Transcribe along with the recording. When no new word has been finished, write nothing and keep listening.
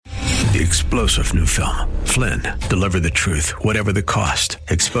The explosive new film, Flynn, deliver the truth, whatever the cost,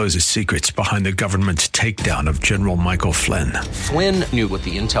 exposes secrets behind the government's takedown of General Michael Flynn. Flynn knew what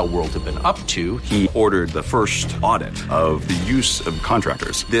the intel world had been up to. He ordered the first audit of the use of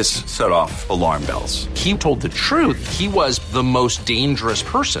contractors. This set off alarm bells. He told the truth. He was the most dangerous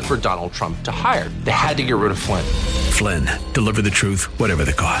person for Donald Trump to hire. They had to get rid of Flynn. Flynn, deliver the truth, whatever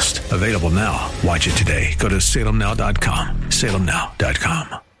the cost. Available now. Watch it today. Go to salemnow.com.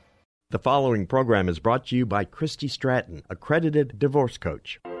 salemnow.com. The following program is brought to you by Christy Stratton, accredited divorce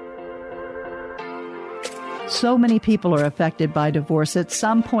coach. So many people are affected by divorce at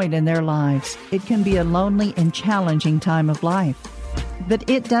some point in their lives. It can be a lonely and challenging time of life. But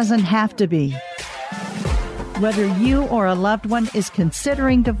it doesn't have to be. Whether you or a loved one is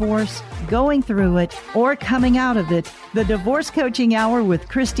considering divorce, going through it, or coming out of it, the Divorce Coaching Hour with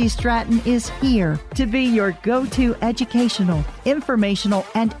Christy Stratton is here to be your go-to educational, informational,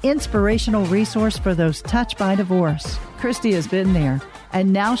 and inspirational resource for those touched by divorce. Christy has been there,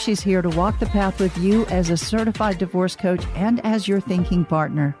 and now she's here to walk the path with you as a certified divorce coach and as your thinking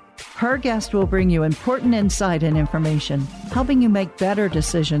partner. Her guest will bring you important insight and information, helping you make better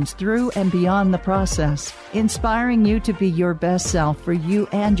decisions through and beyond the process, inspiring you to be your best self for you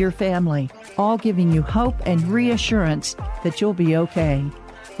and your family, all giving you hope and reassurance that you'll be okay.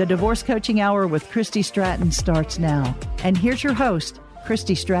 The Divorce Coaching Hour with Christy Stratton starts now. And here's your host,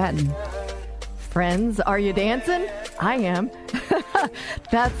 Christy Stratton. Friends, are you dancing? I am.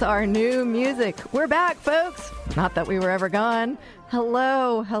 That's our new music. We're back, folks. Not that we were ever gone.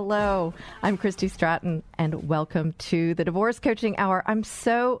 Hello. I'm Christy Stratton, and welcome to the Divorce Coaching Hour. I'm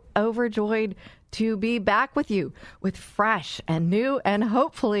so overjoyed to be back with you with fresh and new and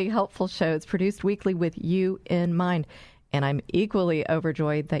hopefully helpful shows produced weekly with you in mind. And I'm equally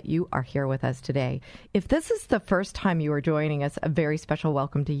overjoyed that you are here with us today. If this is the first time you are joining us, a very special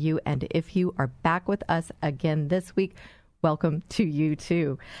welcome to you. And if you are back with us again this week, welcome to you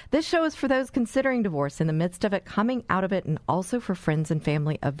too. This show is for those considering divorce, in the midst of it, coming out of it, and also for friends and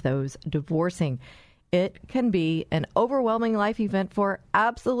family of those divorcing. It can be an overwhelming life event for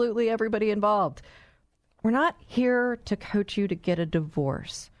absolutely everybody involved. We're not here to coach you to get a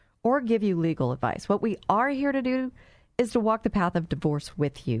divorce or give you legal advice. What we are here to do is to walk the path of divorce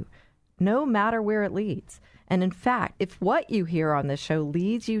with you, no matter where it leads. And in fact, if what you hear on this show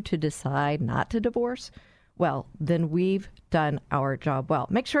leads you to decide not to divorce, well, then we've done our job well.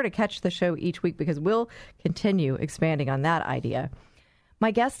 Make sure to catch the show each week because we'll continue expanding on that idea.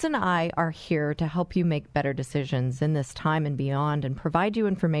 My guests and I are here to help you make better decisions in this time and beyond, and provide you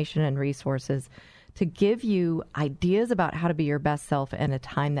information and resources to give you ideas about how to be your best self in a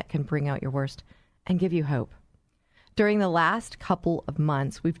time that can bring out your worst and give you hope. During the last couple of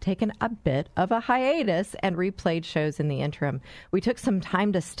months, we've taken a bit of a hiatus and replayed shows in the interim. We took some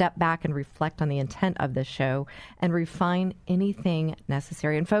time to step back and reflect on the intent of this show and refine anything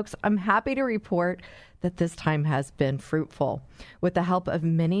necessary. And folks, I'm happy to report that this time has been fruitful. With the help of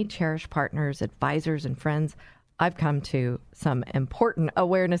many cherished partners, advisors, and friends, I've come to some important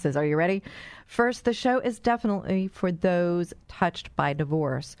awarenesses. Are you ready? First, the show is definitely for those touched by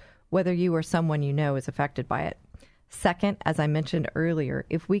divorce, whether you or someone you know is affected by it. Second, as I mentioned earlier,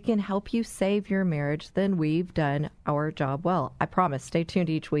 if we can help you save your marriage, then we've done our job well. I promise. Stay tuned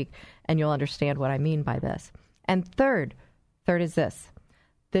each week and you'll understand what I mean by this. And third is this.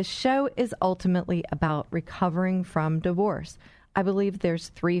 This show is ultimately about recovering from divorce. I believe there's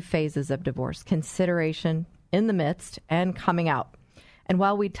 3 phases of divorce: consideration, in the midst, and coming out. And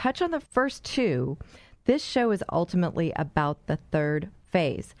while we touch on the first 2, this show is ultimately about the 3rd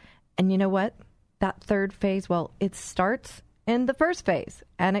phase. And you know what? That 3rd phase, well, it starts in the 1st phase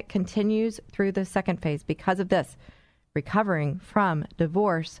and it continues through the 2nd phase. Because of this, recovering from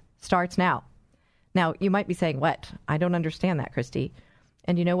divorce starts now. Now, you might be saying, what? I don't understand that, Christy.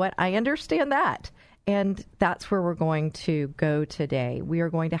 And you know what? I understand that. And that's where we're going to go today. We are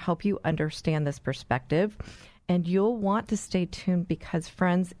going to help you understand this perspective. And you'll want to stay tuned because,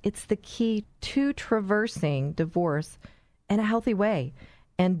 friends, it's the key to traversing divorce in a healthy way.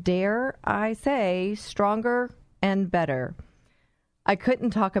 And dare I say, stronger and better. I couldn't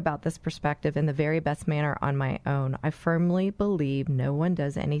talk about this perspective in the very best manner on my own. I firmly believe no one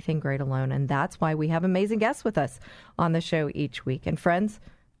does anything great alone, and that's why we have amazing guests with us on the show each week. And friends,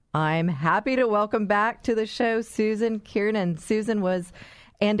 I'm happy to welcome back to the show Susan Kiernan. Susan was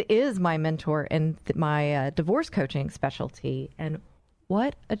and is my mentor in my divorce coaching specialty, and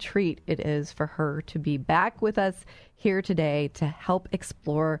what a treat it is for her to be back with us here today to help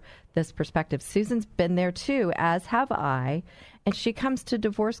explore this perspective. Susan's been there too, as have I, and she comes to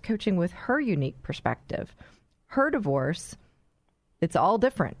divorce coaching with her unique perspective. Her divorce It's all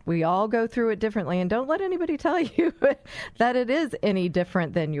different. We all go through it differently. And don't let anybody tell you that it is any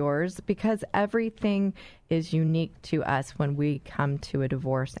different than yours, because everything is unique to us when we come to a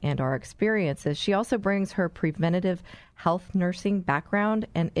divorce and our experiences. She also brings her preventative health nursing background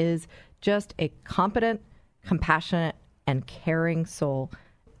and is just a competent, compassionate, and caring soul.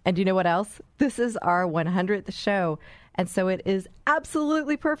 And you know what else? This is our 100th show. And so it is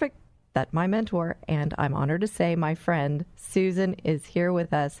absolutely perfect that my mentor, and I'm honored to say my friend, Susan, is here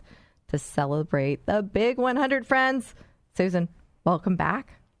with us to celebrate the big 100, friends. Susan, welcome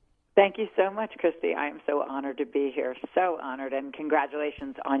back. Thank you so much, Christy. I am so honored to be here. So honored. And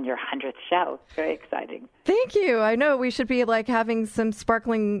congratulations on your 100th show. Very exciting. Thank you. I know we should be like having some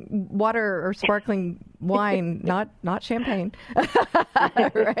sparkling water or sparkling wine, not champagne,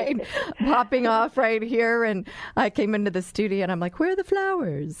 right? Popping off right here. And I came into the studio and I'm like, where are the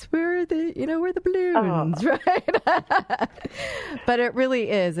flowers? Where are the balloons, right? But it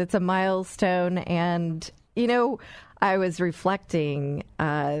really is. It's a milestone. And, I was reflecting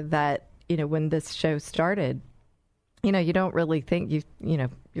that, when this show started, you don't really think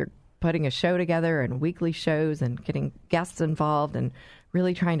you're putting a show together and weekly shows and getting guests involved and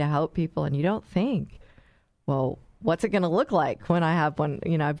really trying to help people. And you don't think, well, what's it going to look like when I have one?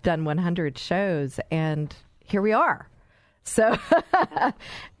 I've done 100 shows and here we are. So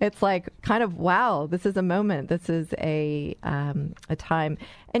it's like kind of, wow, this is a moment. This is a time.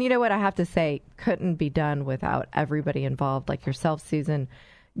 And you know what I have to say, couldn't be done without everybody involved, like yourself, Susan.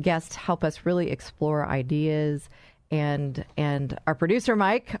 Guests help us really explore ideas. And our producer,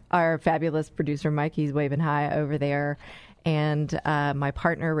 Mike, our fabulous producer, Mike, he's waving hi over there. And my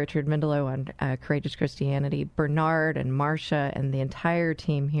partner, Richard Mendelow on Courageous Christianity, Bernard and Marcia and the entire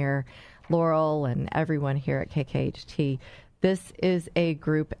team here, Laurel and everyone here at KKHT. This is a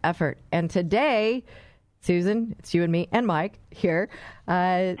group effort. And today, Susan, it's you and me and Mike here,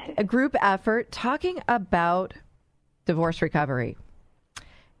 a group effort talking about divorce recovery.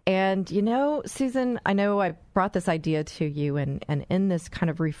 And, Susan, I know I brought this idea to you, and in this kind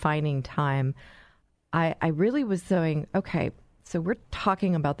of refining time, I really was saying, okay, so we're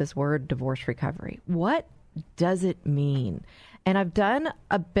talking about this word divorce recovery. What does it mean? And I've done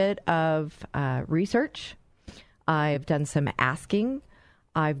a bit of research. I've done some asking.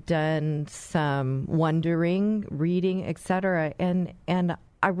 I've done some wondering, reading, etc. And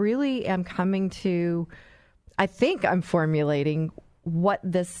I really am coming to, I think I'm formulating what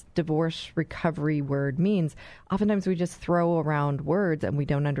this divorce recovery word means. Oftentimes we just throw around words and we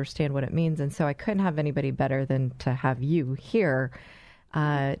don't understand what it means. And so I couldn't have anybody better than to have you here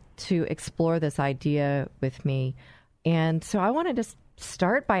to explore this idea with me. And so I wanted to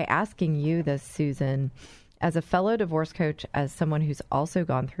start by asking you this, Susan, as a fellow divorce coach, as someone who's also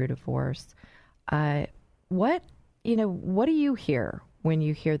gone through divorce, what do you hear when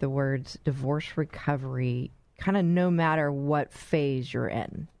you hear the words divorce recovery, kind of no matter what phase you're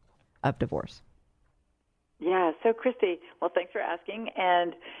in of divorce? Yeah, so Christy, well, thanks for asking.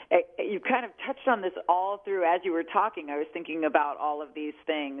 And you kind of touched on this all through as you were talking. I was thinking about all of these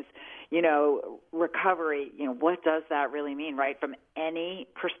things, recovery, what does that really mean, right, from any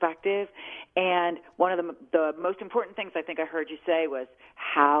perspective? And one of the most important things I think I heard you say was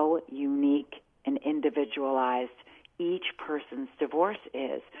how unique and individualized each person's divorce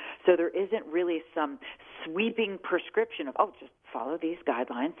is. So there isn't really some sweeping prescription of, just follow these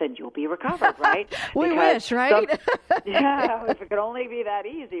guidelines and you'll be recovered, right? We wish, right? Yeah, if it could only be that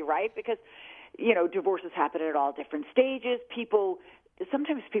easy, right? Because, divorces happen at all different stages.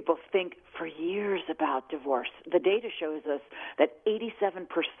 Sometimes people think for years about divorce. The data shows us that 87%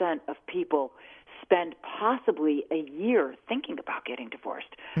 of people spend possibly a year thinking about getting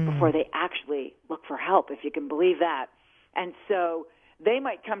divorced before they actually look for help, if you can believe that. And so they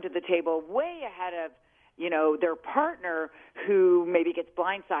might come to the table way ahead of, their partner who maybe gets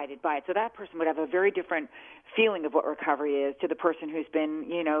blindsided by it. So that person would have a very different feeling of what recovery is to the person who's been,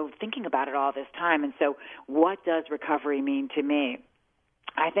 thinking about it all this time. And so what does recovery mean to me?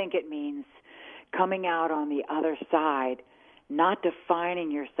 I think it means coming out on the other side, not defining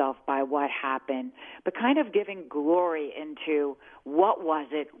yourself by what happened, but kind of giving glory into what was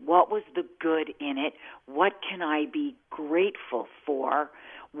it, what was the good in it, what can I be grateful for,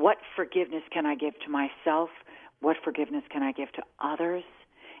 what forgiveness can I give to myself, what forgiveness can I give to others,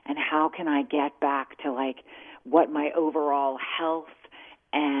 and how can I get back to what my overall health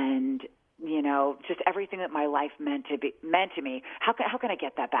and just everything that my life meant to me. How can I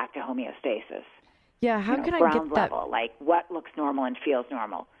get that back to homeostasis? Yeah, how can I ground get that? level, like what looks normal and feels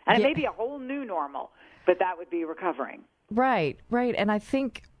normal. And it may be a whole new normal, but that would be recovering. Right. And I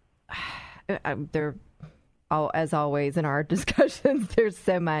think as always, in our discussions. There's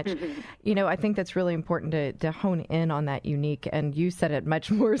so much. I think that's really important to hone in on that unique, and you said it much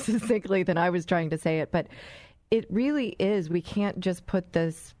more succinctly than I was trying to say it, but it really is. We can't just put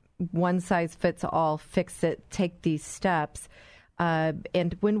this one size fits all, fix it, take these steps.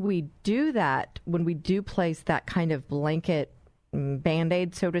 And when we do that, when we do place that kind of blanket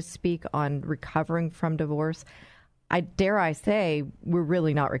Band-Aid, so to speak, on recovering from divorce, I say, we're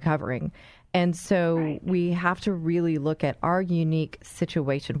really not recovering. And so we have to really look at our unique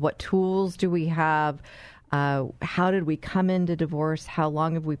situation. What tools do we have? How did we come into divorce? How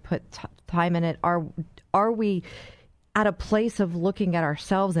long have we put time in it? Are we at a place of looking at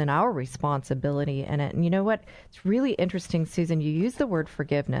ourselves and our responsibility in it? And you know what? It's really interesting, Susan. You used the word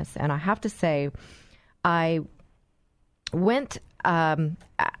forgiveness. And I have to say, I went out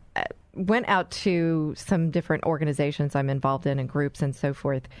to some different organizations I'm involved in and groups and so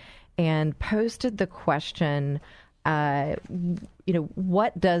forth, and posted the question,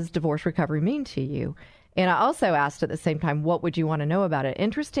 what does divorce recovery mean to you? And I also asked at the same time, what would you want to know about it?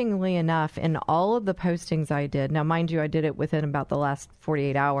 Interestingly enough, in all of the postings I did, now mind you, I did it within about the last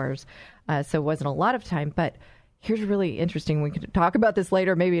 48 hours, so it wasn't a lot of time, but here's really interesting. We could talk about this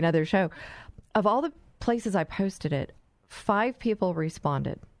later, maybe another show. Of all the places I posted it, 5 people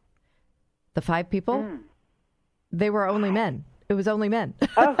responded. The 5 people, they were only men. It was only men.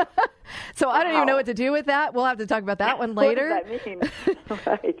 Oh. So I don't even know what to do with that. We'll have to talk about that one later. What does that mean?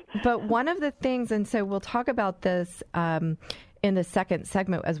 Right. But one of the things, and so we'll talk about this in the second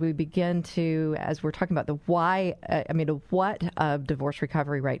segment as we're talking about the why, the what of divorce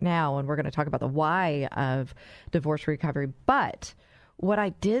recovery right now, and we're going to talk about the why of divorce recovery. But what I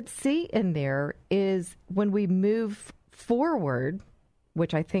did see in there is when we move forward,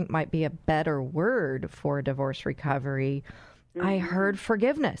 which I think might be a better word for divorce recovery, I heard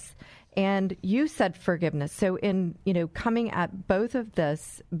forgiveness. And you said forgiveness. So in, coming at both of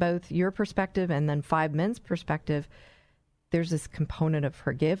this, both your perspective and then 5 men's perspective, there's this component of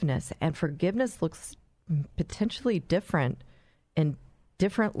forgiveness. And forgiveness looks potentially different in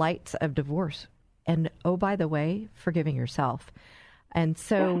different lights of divorce. And, oh, by the way, forgiving yourself. And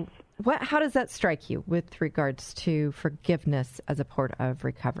so how does that strike you with regards to forgiveness as a part of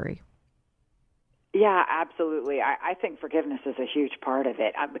recovery? Yeah, absolutely. I think forgiveness is a huge part of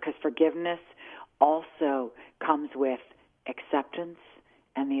it because forgiveness also comes with acceptance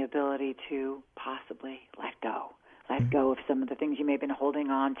and the ability to possibly let go. Let go of some of the things you may have been holding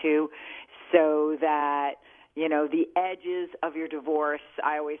on to so that, the edges of your divorce,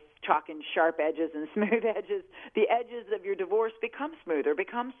 I always chalk in sharp edges and smooth edges. The edges of your divorce become smoother,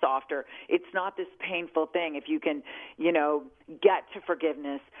 become softer. It's not this painful thing if you can, get to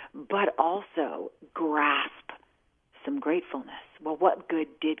forgiveness, but also grasp some gratefulness. Well, what good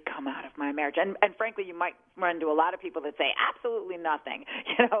did come out of my marriage? And frankly, you might run into a lot of people that say absolutely nothing,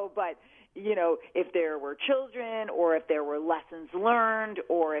 but if there were children or if there were lessons learned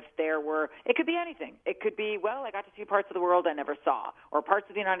or if it could be anything. It could be, I got to see parts of the world I never saw or parts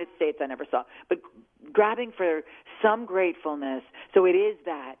of the United States I never saw. But grabbing for some gratefulness. So it is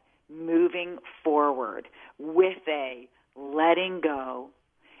that moving forward with a letting go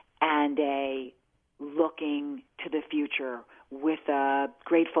and a looking to the future with a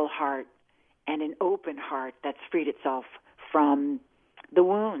grateful heart and an open heart that's freed itself from the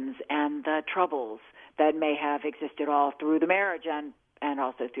wounds and the troubles that may have existed all through the marriage and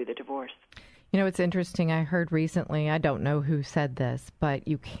also through the divorce. It's interesting. I heard recently, I don't know who said this, but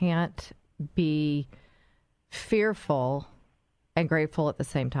you can't be fearful and grateful at the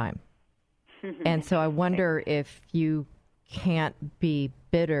same time. And so I wonder if you can't be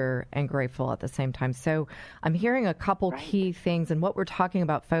bitter and grateful at the same time. So I'm hearing a couple key things. And what we're talking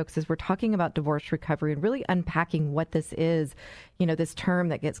about, folks, is we're talking about divorce recovery and really unpacking what this is, this term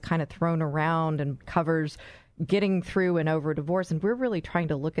that gets kind of thrown around and covers getting through and over divorce. And we're really trying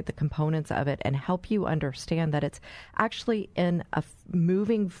to look at the components of it and help you understand that it's actually in a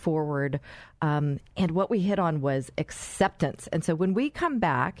moving forward. And what we hit on was acceptance. And so when we come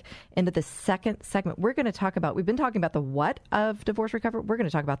back into the second segment, we've been talking about the what of divorce recovery. We're going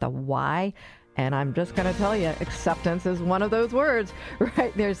to talk about the why. And I'm just going to tell you, acceptance is one of those words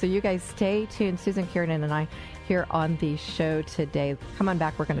right there. So you guys stay tuned. Susan Kiernan and I here on the show today. Come on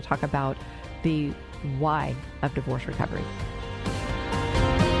back. We're going to talk about the why of divorce recovery.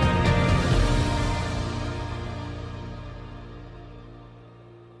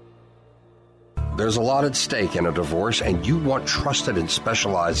 There's a lot at stake in a divorce, and you want trusted and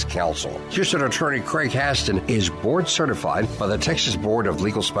specialized counsel. Houston attorney Craig Haston is board certified by the Texas Board of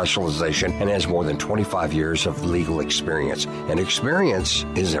Legal Specialization and has more than 25 years of legal experience. And experience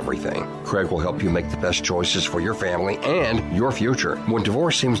is everything. Craig will help you make the best choices for your family and your future. When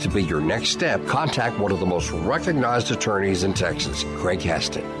divorce seems to be your next step, contact one of the most recognized attorneys in Texas, Craig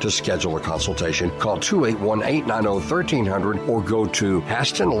Haston. To schedule a consultation, call 281-890-1300 or go to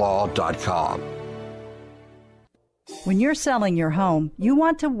HastonLaw.com. When you're selling your home, you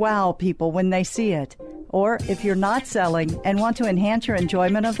want to wow people when they see it. Or if you're not selling and want to enhance your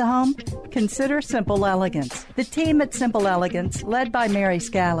enjoyment of the home, consider Simple Elegance. The team at Simple Elegance, led by Mary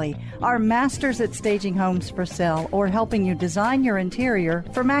Scally, are masters at staging homes for sale or helping you design your interior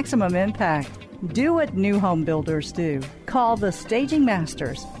for maximum impact. Do what new home builders do. Call the Staging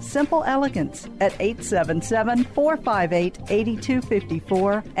Masters, Simple Elegance, at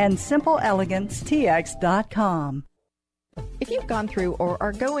 877-458-8254 and SimpleEleganceTX.com. If you've gone through or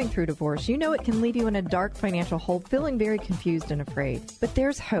are going through divorce, you know it can leave you in a dark financial hole, feeling very confused and afraid. But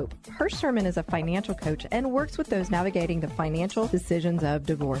there's hope. Hirsch Sherman is a financial coach and works with those navigating the financial decisions of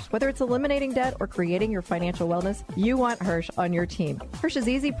divorce. Whether it's eliminating debt or creating your financial wellness, you want Hirsch on your team. Hirsch's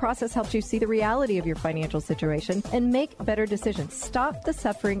easy process helps you see the reality of your financial situation and make better decisions. Stop the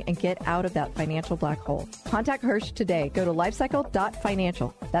suffering and get out of that financial black hole. Contact Hirsch today. Go to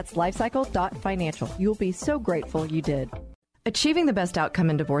lifecycle.financial. That's lifecycle.financial. You'll be so grateful you did. Achieving the best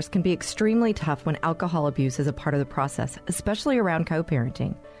outcome in divorce can be extremely tough when alcohol abuse is a part of the process, especially around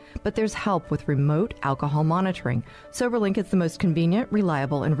co-parenting. But there's help with remote alcohol monitoring. SoberLink is the most convenient,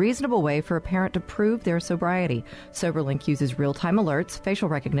 reliable, and reasonable way for a parent to prove their sobriety. SoberLink uses real-time alerts, facial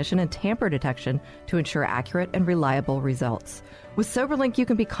recognition, and tamper detection to ensure accurate and reliable results. With SoberLink, you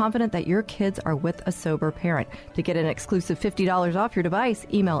can be confident that your kids are with a sober parent. To get an exclusive $50 off your device,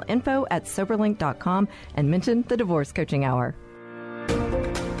 email info@soberlink.com and mention the Divorce Coaching Hour.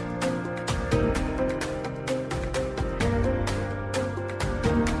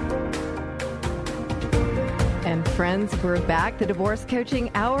 And friends, we're back, the Divorce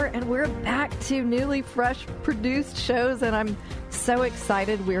Coaching Hour, and we're back to newly fresh produced shows, and I'm so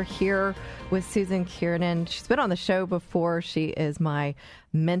excited. We're here with Susan Kiernan. She's been on the show before. She is my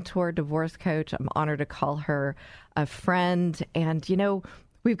mentor, divorce coach. I'm honored to call her a friend. And, you know,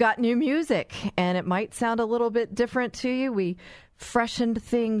 we've got new music, and it might sound a little bit different to you. We freshened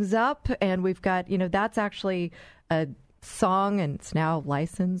things up, and we've got, you know, that's actually a song, and it's now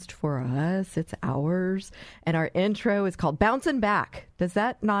licensed for us. It's ours. And our intro is called Bouncing Back. Does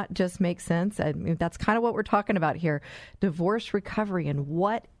that not just make sense? I mean, that's kind of what we're talking about here. Divorce recovery, and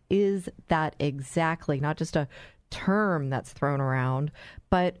what is that exactly? Not just a term that's thrown around,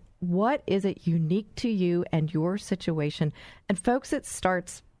 but what is it unique to you and your situation? And folks, it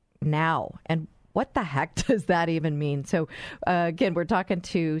starts now. And what the heck does that even mean? So, again, we're talking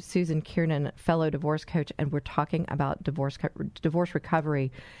to Susan Kiernan, fellow divorce coach, and we're talking about divorce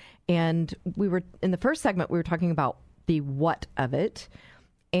recovery. And we were in the first segment, we were talking about the what of it.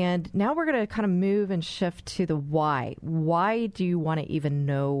 And now we're going to kind of move and shift to the why. Why do you want to even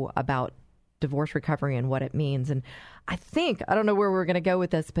know about divorce recovery and what it means? And I don't know where we're going to go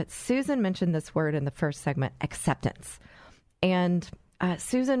with this, but Susan mentioned this word in the first segment, acceptance. And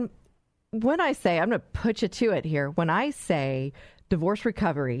Susan, when I say, I'm going to put you to it here, when I say divorce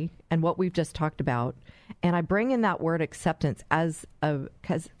recovery and what we've just talked about, and I bring in that word acceptance as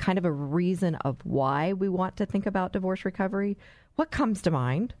kind of a reason of why we want to think about divorce recovery, what comes to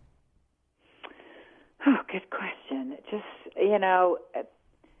mind? Oh, good question. Just, you know,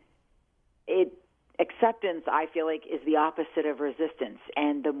 acceptance, I feel like, is the opposite of resistance.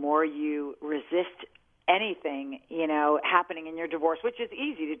 And the more you resist anything, you know, happening in your divorce, which is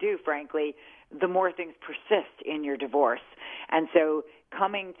easy to do, frankly, the more things persist in your divorce. And so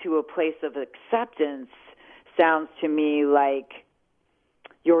coming to a place of acceptance sounds to me like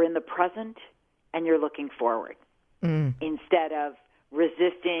you're in the present and you're looking forward instead of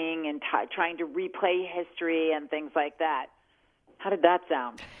resisting and trying to replay history and things like that. How did that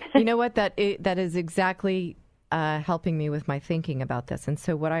sound? You know what? That is exactly helping me with my thinking about this. And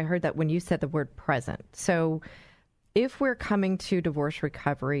so what I heard that when you said the word present, so if we're coming to divorce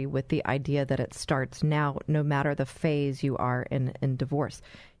recovery with the idea that it starts now, no matter the phase you are in divorce,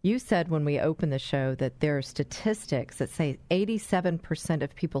 you said when we opened the show that there are statistics that say 87%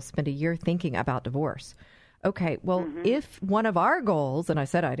 of people spend a year thinking about divorce. Okay, well, if one of our goals, and I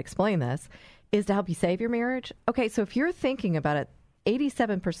said I'd explain this, is to help you save your marriage. Okay, so if you're thinking about it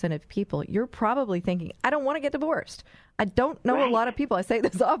 87% of people, you're probably thinking, I don't want to get divorced. I don't know a lot of people, I say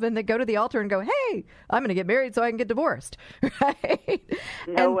this often, that go to the altar and go, hey, I'm going to get married so I can get divorced. Right?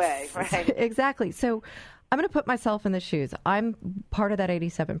 No way. Right. Exactly. So I'm going to put myself in the shoes. I'm part of that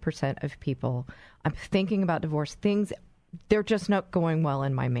 87% of people. I'm thinking about divorce. Things, they're just not going well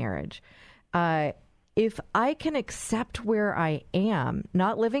in my marriage. If I can accept where I am,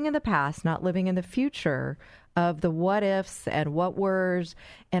 not living in the past, not living in the future of the what ifs and what were's,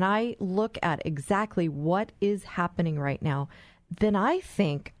 and I look at exactly what is happening right now, then I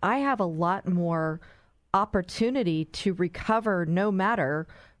think I have a lot more opportunity to recover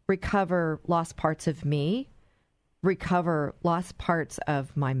recover lost parts of me, recover lost parts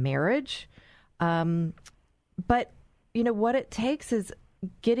of my marriage. But, you know, what it takes is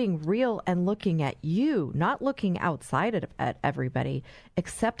getting real and looking at you, not looking outside at everybody.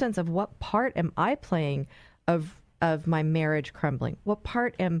 Acceptance of what part am I playing of my marriage crumbling? What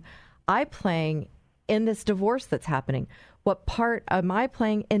part am I playing in this divorce that's happening? What part am I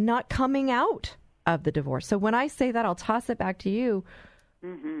playing in not coming out of the divorce? So when I say that, I'll toss it back to you.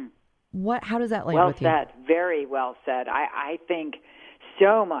 Mm-hmm. How does that land with you? Well said. Very well said. I think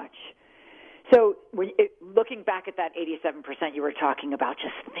so much. So looking back at that 87% you were talking about,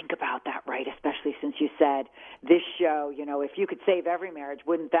 just think about that, right? Especially since you said this show, you know, if you could save every marriage,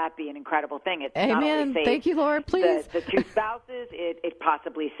 wouldn't that be an incredible thing? It Amen. Not only saves Thank you, Lord, please. The two spouses, it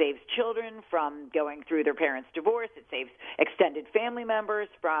possibly saves children from going through their parents' divorce. It saves extended family members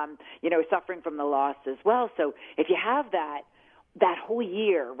from, you know, suffering from the loss as well. So if you have that whole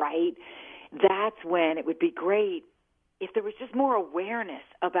year, right, that's when it would be great if there was just more awareness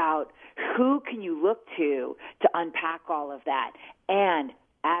about who can you look to unpack all of that. And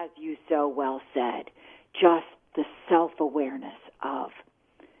as you so well said, just the self-awareness of,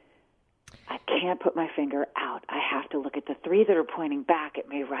 I can't put my finger out. I have to look at the three that are pointing back at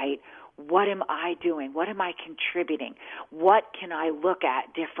me, right? What am I doing? What am I contributing? What can I look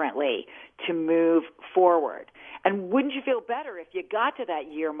at differently to move forward? And wouldn't you feel better if you got to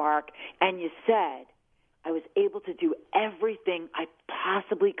that year mark and you said, I was able to do everything I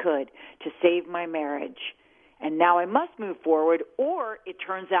possibly could to save my marriage, and now I must move forward, or it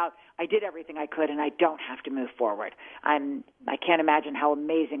turns out I did everything I could and I don't have to move forward. I can't imagine how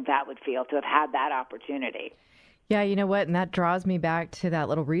amazing that would feel to have had that opportunity. Yeah, you know what? And that draws me back to that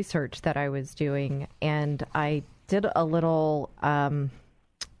little research that I was doing, and I did a little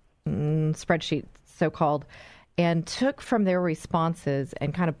spreadsheet, so-called, and took from their responses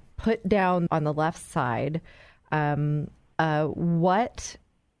and kind of put down on the left side how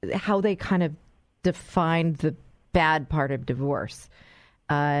they kind of defined the bad part of divorce.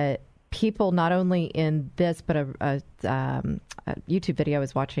 People, not only in this, but a YouTube video I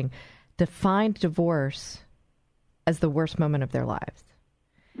was watching, defined divorce as the worst moment of their lives.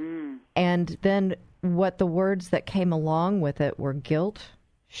 Mm. And then what the words that came along with it were guilt,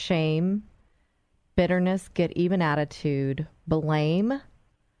 shame, bitterness, get even attitude, blame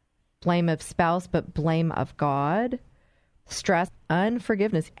of spouse, but blame of God, stress,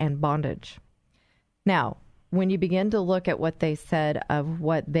 unforgiveness, and bondage. Now, when you begin to look at what they said of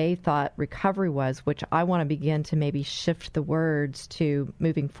what they thought recovery was, which I want to begin to maybe shift the words to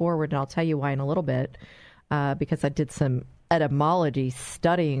moving forward, and I'll tell you why in a little bit, because I did some etymology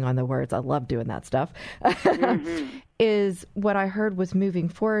studying on the words. I love doing that stuff. Mm-hmm. Is what I heard was moving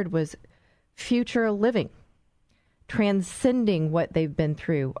forward was future living, transcending what they've been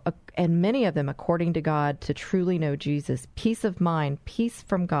through, and many of them, according to God, to truly know Jesus, peace of mind, peace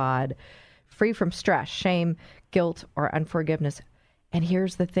from God, free from stress, shame, guilt, or unforgiveness. And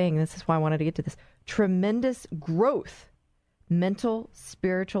here's the thing, this is why I wanted to get to this, tremendous growth, mental,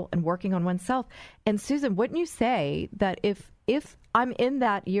 spiritual, and working on oneself. And Susan, wouldn't you say that if I'm in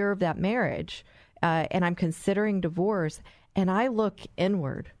that year of that marriage and I'm considering divorce and I look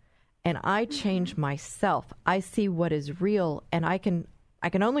inward, and I change myself, I see what is real, and I can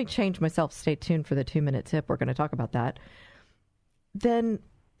only change myself. Stay tuned for the 2-minute tip. We're going to talk about that. Then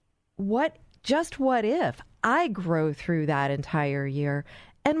what if I grow through that entire year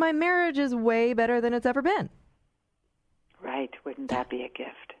and my marriage is way better than it's ever been? Right. Wouldn't that be a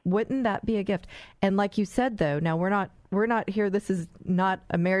gift? Wouldn't that be a gift? And like you said, though, now we're not here. This is not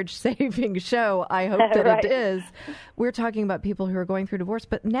a marriage saving show. I hope that right. It is. We're talking about people who are going through divorce.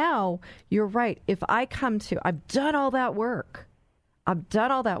 But now you're right. If I I've done all that work,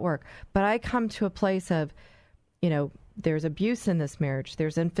 but I come to a place of, you know, there's abuse in this marriage.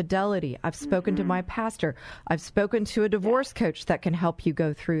 There's infidelity. I've spoken to my pastor. I've spoken to a divorce coach that can help you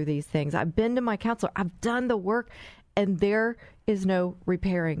go through these things. I've been to my counselor. I've done the work. And there is no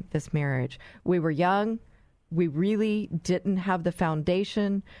repairing this marriage. We were young. we really didn't have the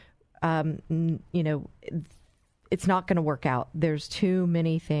foundation, it's not going to work out. There's too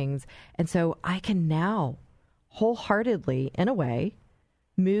many things. And so I can now wholeheartedly, in a way,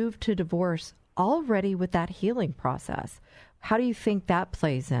 move to divorce already with that healing process. How do you think that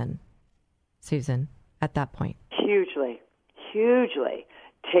plays in, Susan, at that point? Hugely.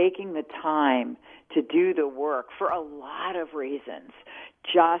 Taking the time to do the work for a lot of reasons.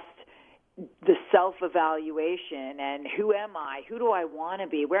 Just the self-evaluation and who am I? Who do I want to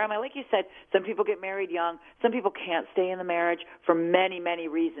be? Where am I? Like you said, some people get married young. Some people can't stay in the marriage for many, many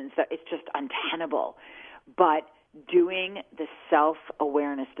reasons. That it's just untenable. But doing the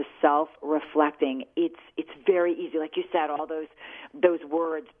self-awareness, the self-reflecting, it's very easy. Like you said, all those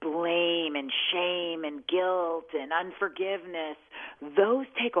words, blame and shame and guilt and unforgiveness, those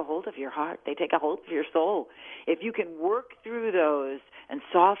take a hold of your heart. They take a hold of your soul. If you can work through those and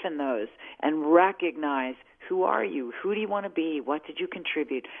soften those and recognize, who are you? Who do you want to be? What did you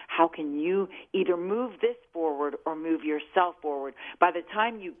contribute? How can you either move this forward or move yourself forward? By the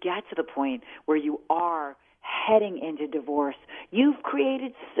time you get to the point where you are heading into divorce, you've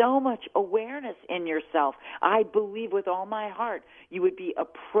created so much awareness in yourself. I believe with all my heart you would be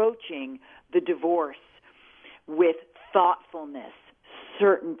approaching the divorce with thoughtfulness,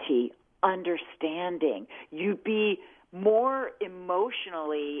 certainty, understanding. You'd be more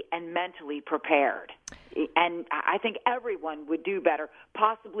emotionally and mentally prepared. And I think everyone would do better,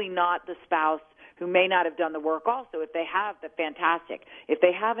 possibly not the spouse who may not have done the work also. If they have, that's fantastic. If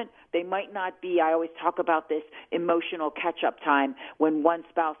they haven't, they might not be. I always talk about this emotional catch-up time when one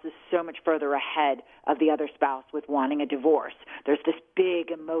spouse is so much further ahead of the other spouse with wanting a divorce. There's this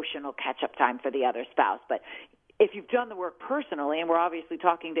big emotional catch-up time for the other spouse. But if you've done the work personally, and we're obviously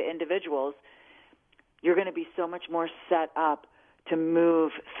talking to individuals, you're going to be so much more set up to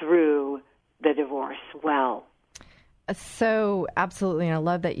move through the divorce well. So absolutely, and I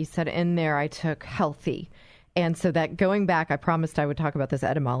love that you said in there I took healthy. And so that going back, I promised I would talk about this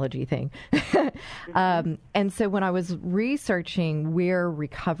etymology thing. And so when I was researching where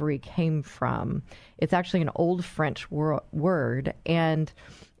recovery came from, it's actually an old French word, and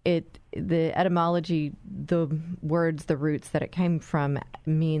the etymology, the words, the roots that it came from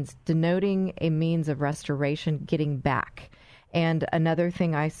means denoting a means of restoration, getting back. And another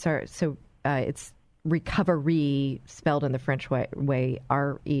thing it's recovery, spelled in the French way,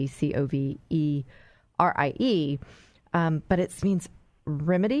 Recoverie, but it means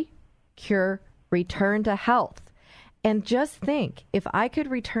remedy, cure, return to health. And just think, if I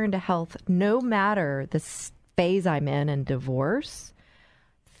could return to health no matter the phase I'm in divorce,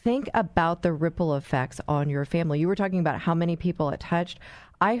 think about the ripple effects on your family. You were talking about how many people it touched.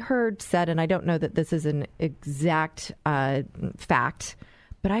 I heard said, and I don't know that this is an exact fact,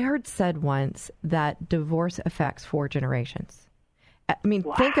 but I heard said once that divorce affects 4 generations. I mean,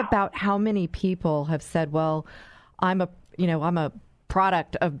 wow. Think about how many people have said, well, I'm a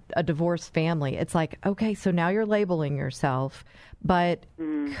product of a divorced family. It's like, okay, so now you're labeling yourself, but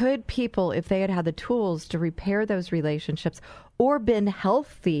could people, if they had the tools to repair those relationships or been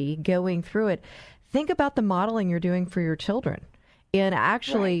healthy going through it, think about the modeling you're doing for your children in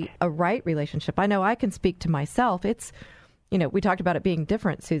actually a right relationship. I know I can speak to myself. It's, we talked about it being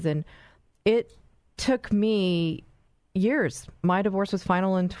different, Susan. It took me years. My divorce was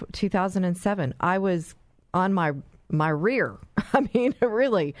final in 2007. I was on my rear. I mean,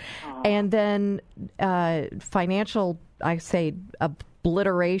 really. Aww. And then financial, I say,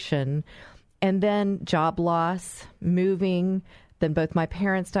 obliteration, and then job loss, moving. Then both my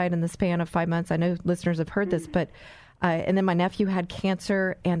parents died in the span of 5 months. I know listeners have heard this, but and then my nephew had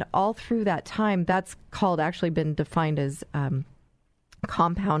cancer, and all through that time, that's actually been defined as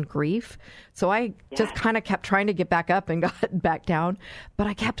compound grief. So I just kind of kept trying to get back up and got back down, but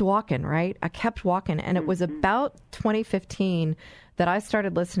I kept walking, right? I kept walking, and it was about 2015 that I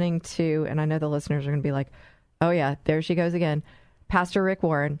started listening to, and I know the listeners are going to be like, oh yeah, there she goes again. Pastor Rick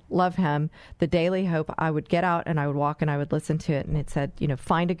Warren, love him. The Daily Hope, I would get out and I would walk and I would listen to it. And it said,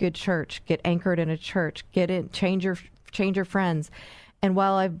 find a good church, get anchored in a church, get in, change your friends. And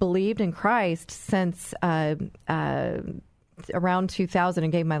while I've believed in Christ since around 2000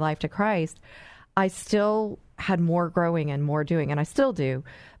 and gave my life to Christ, I still had more growing and more doing, and I still do.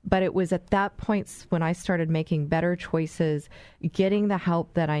 But it was at that point when I started making better choices, getting the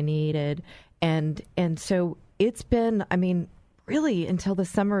help that I needed. And so it's been, really, until the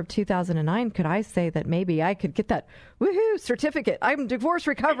summer of 2009, could I say that maybe I could get that woohoo certificate? I'm divorce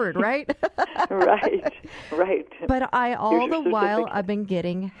recovered, right? Right. But all the while, I've been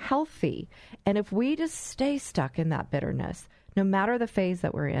getting healthy. And if we just stay stuck in that bitterness, no matter the phase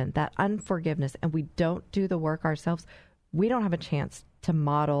that we're in, that unforgiveness, and we don't do the work ourselves, we don't have a chance to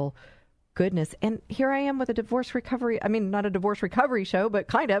model goodness. And here I am with a divorce recovery, not a divorce recovery show, but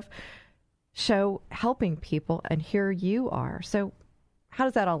kind of show helping people. And here you are. So how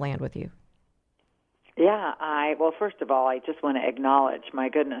does that all land with you? Yeah, well, first of all, I just want to acknowledge, my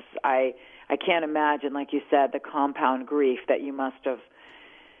goodness, I can't imagine, like you said, the compound grief that you must have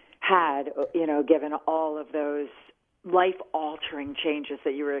had, given all of those life-altering changes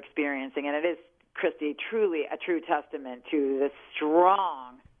that you were experiencing. And it is, Christy, truly a true testament to the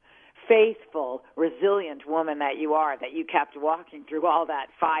strong, faithful, resilient woman that you are, that you kept walking through all that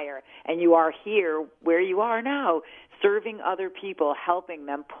fire, and you are here where you are now, serving other people, helping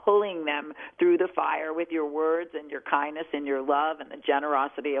them, pulling them through the fire with your words and your kindness and your love and the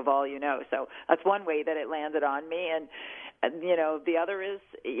generosity of all you know. So that's one way that it landed on me. And the other is,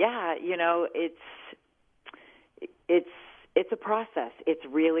 it's a process. It's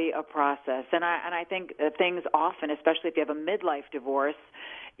really a process. And I think things often, especially if you have a midlife divorce,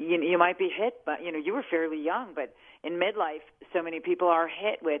 you might be hit, but, you were fairly young, but in midlife, so many people are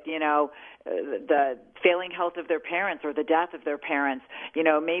hit with, the failing health of their parents or the death of their parents.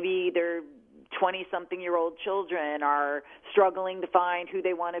 Maybe their 20-something-year-old children are struggling to find who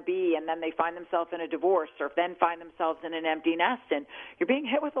they want to be, and then they find themselves in a divorce or then find themselves in an empty nest, and you're being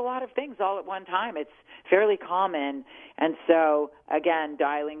hit with a lot of things all at one time. It's fairly common. And so, again,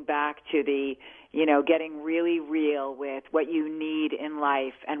 dialing back to the, getting really real with what you need in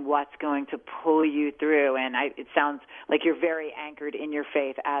life and what's going to pull you through. And it sounds like you're very anchored in your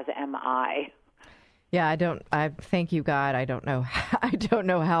faith, as am I. Yeah, I thank you, God. I don't know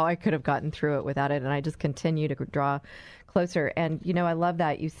how I could have gotten through it without it. And I just continue to draw closer. And, I love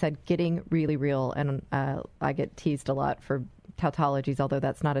that you said getting really real. And I get teased a lot for tautologies, although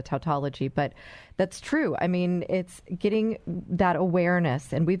that's not a tautology, but that's true. It's getting that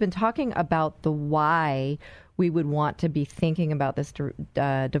awareness. And we've been talking about the why we would want to be thinking about this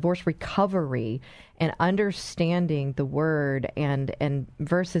divorce recovery and understanding the word and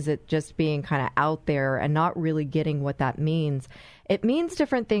versus it just being kind of out there and not really getting what that means. It means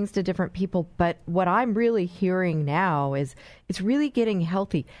different things to different people, but what I'm really hearing now is it's really getting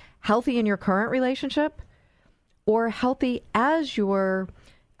healthy in your current relationship, or healthy as you're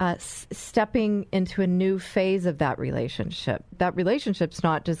stepping into a new phase of that relationship. That relationship's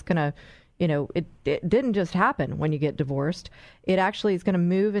not just going to, it didn't just happen when you get divorced. It actually is going to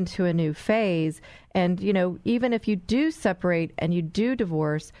move into a new phase. And, even if you do separate and you do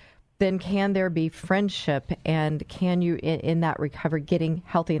divorce, then can there be friendship, and can you, in that recovery, getting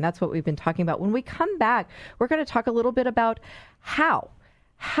healthy? And that's what we've been talking about. When we come back, we're going to talk a little bit about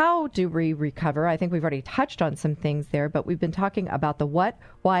how do we recover? I think we've already touched on some things there, but we've been talking about the what,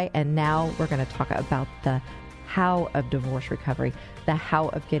 why, and now we're going to talk about the how of divorce recovery, the how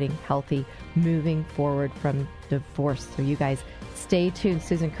of getting healthy, moving forward from divorce. So you guys stay tuned.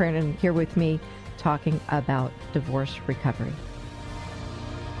 Susan Kernan here with me talking about divorce recovery.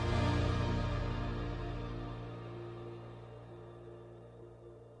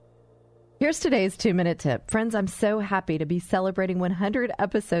 Here's today's 2-minute tip. Friends, I'm so happy to be celebrating 100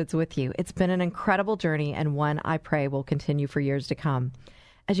 episodes with you. It's been an incredible journey, and one I pray will continue for years to come.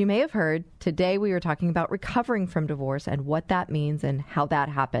 As you may have heard, today we are talking about recovering from divorce and what that means and how that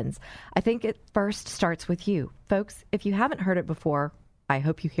happens. I think it first starts with you. Folks, if you haven't heard it before, I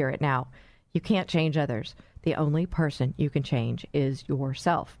hope you hear it now. You can't change others. The only person you can change is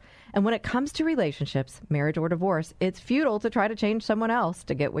yourself. And when it comes to relationships, marriage or divorce, it's futile to try to change someone else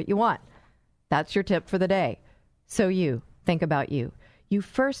to get what you want. That's your tip for the day. So think about you. You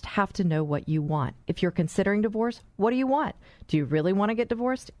first have to know what you want. If you're considering divorce, what do you want? Do you really want to get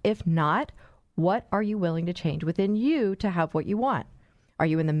divorced? If not, what are you willing to change within you to have what you want? Are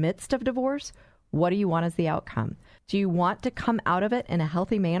you in the midst of divorce? What do you want as the outcome? Do you want to come out of it in a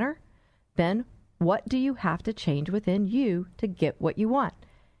healthy manner? Then what do you have to change within you to get what you want?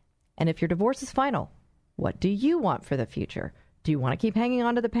 And if your divorce is final, what do you want for the future? Do you want to keep hanging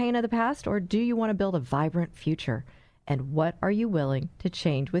on to the pain of the past, or do you want to build a vibrant future? And what are you willing to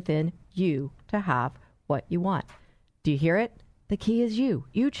change within you to have what you want? Do you hear it? The key is you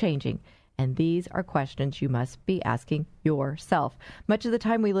changing. And these are questions you must be asking yourself. Much of the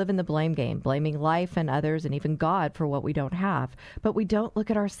time we live in the blame game, blaming life and others and even God for what we don't have. But we don't look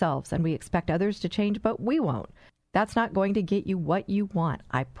at ourselves, and we expect others to change, but we won't. That's not going to get you what you want,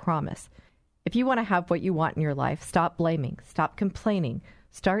 I promise. If you want to have what you want in your life, stop blaming, stop complaining,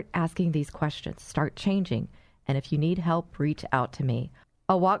 start asking these questions, start changing. And if you need help, reach out to me.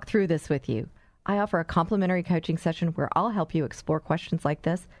 I'll walk through this with you. I offer a complimentary coaching session where I'll help you explore questions like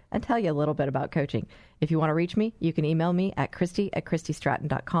this and tell you a little bit about coaching. If you want to reach me, you can email me at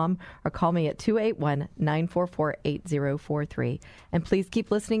Christy@ChristyStratton.com or call me at 281-944-8043. And please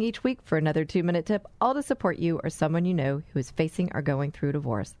keep listening each week for another 2-minute tip, all to support you or someone you know who is facing or going through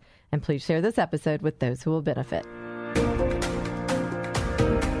divorce. And please share this episode with those who will benefit.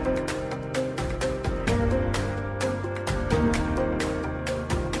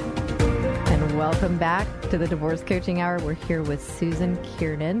 Welcome back to the Divorce Coaching Hour. We're here with Susan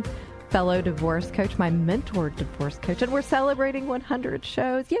Kiernan, fellow divorce coach, my mentor divorce coach, and we're celebrating 100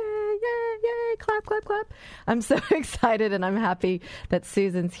 shows. Yay, yay, yay, clap, clap, clap. I'm so excited, and I'm happy that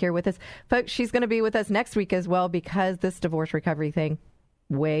Susan's here with us. Folks, she's going to be with us next week as well because this divorce recovery thing,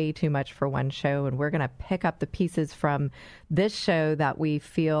 way too much for one show, and we're going to pick up the pieces from this show that we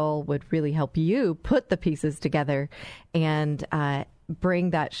feel would really help you put the pieces together and bring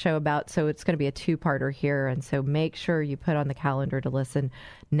that show about. So it's going to be a 2-parter here. And so make sure you put on the calendar to listen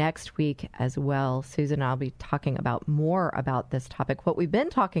next week as well. Susan and I'll be talking about more about this topic. What we've been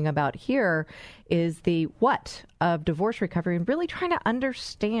talking about here is the what of divorce recovery and really trying to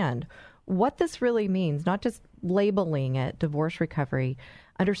understand what this really means, not just labeling it divorce recovery,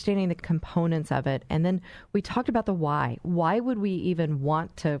 understanding the components of it. And then we talked about the why. Why would we even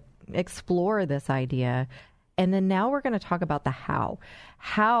want to explore this idea? And then now we're going to talk about the how.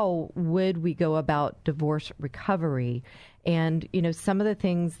 How would we go about divorce recovery? And, you know, some of the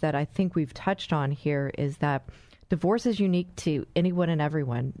things that I think we've touched on here is that divorce is unique to anyone and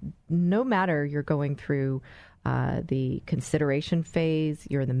everyone. No matter you're going through the consideration phase,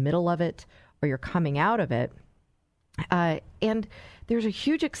 you're in the middle of it, or you're coming out of it. And there's a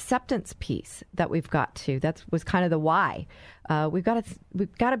huge acceptance piece that we've got to. That was kind of the why. We've got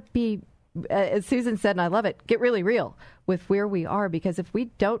to be, as Susan said, and I love it, get really real with where we are, because if we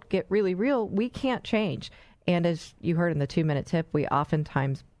don't get really real, we can't change. And as you heard in the 2-minute tip, we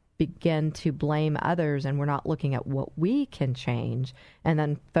oftentimes begin to blame others, and we're not looking at what we can change. And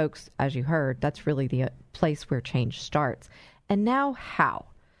then, folks, as you heard, that's really the place where change starts. And now how?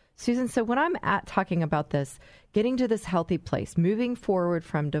 Susan, so when I'm talking about this, getting to this healthy place, moving forward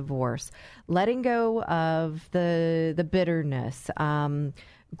from divorce, letting go of the bitterness,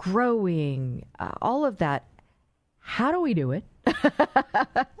 growing, all of that, how do we do it?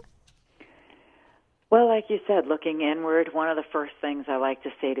 Well, like you said, looking inward, one of the first things I like to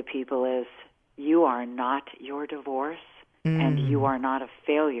say to people is, you are not your divorce, and you are not a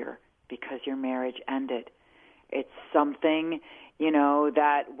failure because your marriage ended. It's something, you know,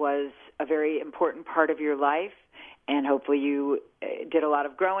 that was a very important part of your life, and hopefully you did a lot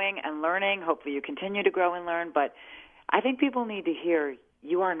of growing and learning. Hopefully you continue to grow and learn, but I think people need to hear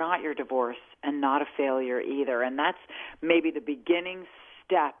you are not your divorce and not a failure either, and that's maybe the beginning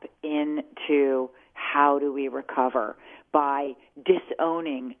step into how do we recover, by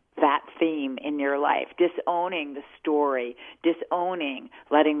disowning that theme in your life, disowning the story, disowning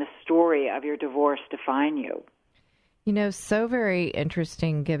letting the story of your divorce define you. You know, so very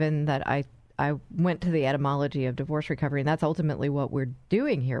interesting, given that I went to the etymology of divorce recovery, and that's ultimately what we're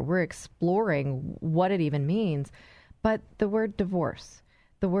doing here. We're exploring what it even means. But the word divorce,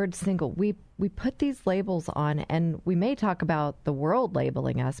 the word single, we put these labels on, and we may talk about the world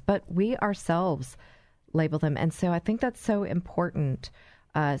labeling us, but we ourselves label them. And so I think that's so important,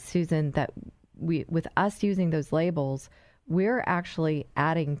 Susan, that with us using those labels, we're actually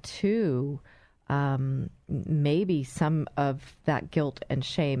adding to maybe some of that guilt and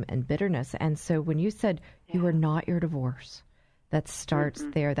shame and bitterness. And so when you said you are not your divorce, that starts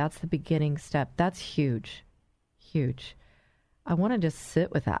there. That's the beginning step. That's huge, huge. I want to just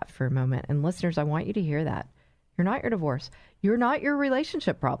sit with that for a moment. And listeners, I want you to hear that. You're not your divorce. You're not your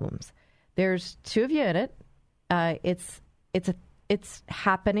relationship problems. There's two of you in it. It's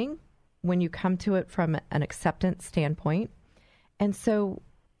happening when you come to it from an acceptance standpoint. And so,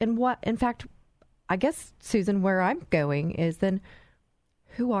 in fact, I guess, Susan, where I'm going is then,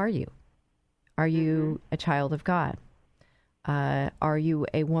 who are you? Are you a child of God? Are you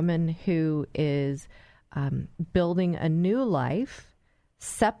a woman who is building a new life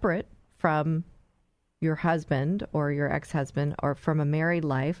separate from your husband or your ex-husband, or from a married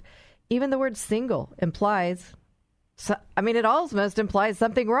life? Even the word single implies, it almost implies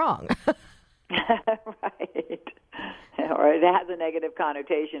something wrong. Right. Or it has a negative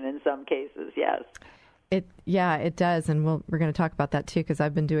connotation in some cases, yes. It does. And we're going to talk about that too, because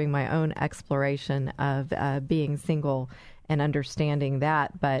I've been doing my own exploration of being single and understanding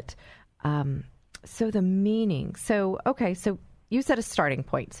that. But so the meaning. So you said a starting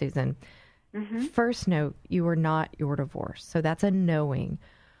point, Susan. First note, you are not your divorce. So that's a knowing.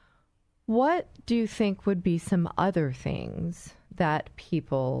 What do you think would be some other things that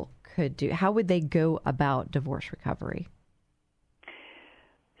people could do? How would they go about divorce recovery?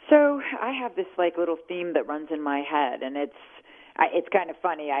 So I have this little theme that runs in my head, and it's kind of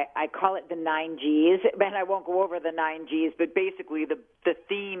funny. I call it the 9 G's, and I won't go over the 9 G's, but basically the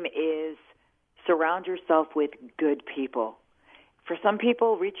theme is surround yourself with good people. For some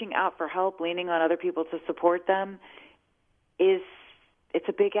people, reaching out for help, leaning on other people to support them it's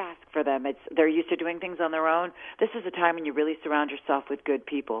a big ask for them. They're used to doing things on their own. This is a time when you really surround yourself with good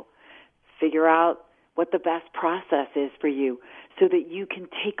people. Figure out what the best process is for you so that you can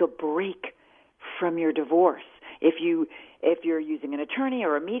take a break from your divorce. If you're using an attorney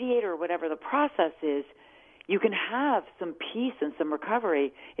or a mediator or whatever the process is, you can have some peace and some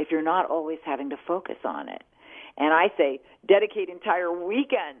recovery if you're not always having to focus on it. And I say dedicate entire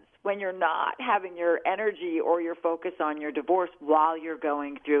weekends when you're not having your energy or your focus on your divorce while you're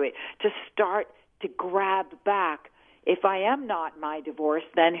going through it, to start to grab back. If I am not my divorce,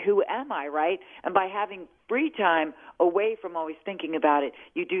 then who am I, right? And by having free time away from always thinking about it,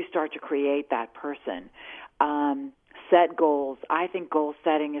 you do start to create that person. Set goals. I think goal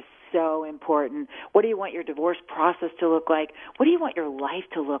setting is so important. What do you want your divorce process to look like? What do you want your life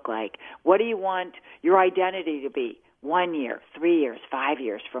to look like? What do you want your identity to be 1 year, 3 years, 5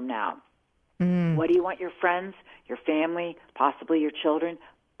 years from now? What do you want your friends, your family, possibly your children,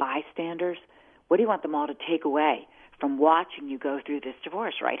 bystanders? What do you want them all to take away from watching you go through this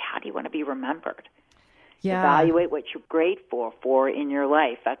divorce, right? How do you want to be remembered? Yeah. Evaluate what you're grateful for in your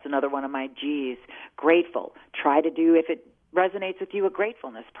life. That's another one of my G's. Grateful. Try to do, if it resonates with you, a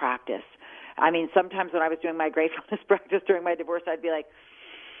gratefulness practice. I mean, sometimes when I was doing my gratefulness practice during my divorce, I'd be like,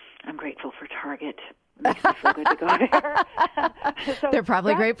 I'm grateful for Target. It makes me feel good to go there. So they're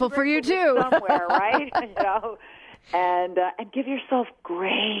probably grateful for you too. Somewhere, right? And give yourself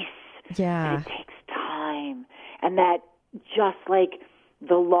grace. Yeah. And it takes time. And that just like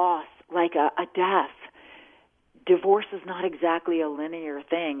the loss, like a death, divorce is not exactly a linear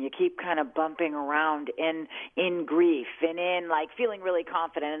thing. You keep kind of bumping around in grief and in feeling really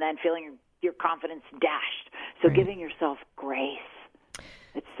confident and then feeling your confidence dashed. So giving yourself grace.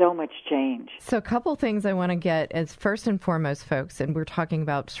 It's so much change. So a couple things I want to get is, first and foremost, folks, and we're talking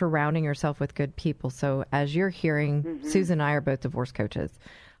about surrounding yourself with good people. So as you're hearing, Susan and I are both divorce coaches.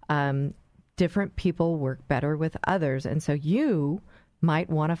 Different people work better with others. And so you might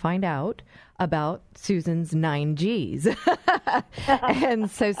want to find out about Susan's 9 G's.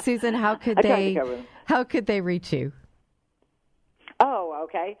 And so, Susan, how could they reach you? Oh,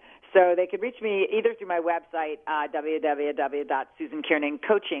 okay. So they could reach me either through my website,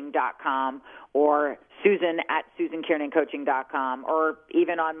 www.susankierancoaching.com, or susan@susankierancoaching.com, or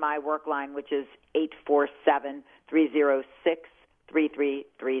even on my work line, which is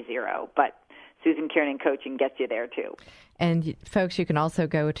 847-306-3330. But Susan Kieran Coaching gets you there, too. And, folks, you can also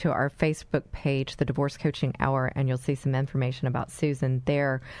go to our Facebook page, The Divorce Coaching Hour, and you'll see some information about Susan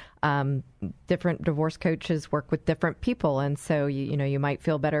there. Different divorce coaches work with different people, and so, you might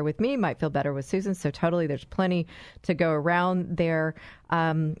feel better with me, might feel better with Susan, so totally there's plenty to go around there.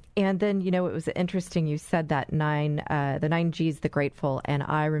 And then, it was interesting you said that the 9 G's, the grateful, and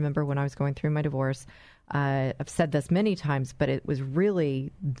I remember when I was going through my divorce, I've said this many times, but it was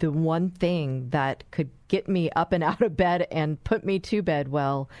really the one thing that could get me up and out of bed and put me to bed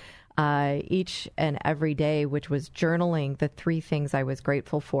each and every day, which was journaling the 3 things I was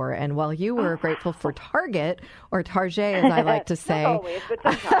grateful for. And while you were grateful for Target, or Target, as I like to say, not always, but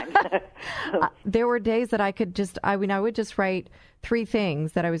sometimes. there were days that I would just write 3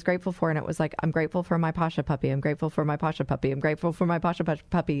 things that I was grateful for, and it was like, I'm grateful for my Pasha puppy, I'm grateful for my Pasha puppy, I'm grateful for my Pasha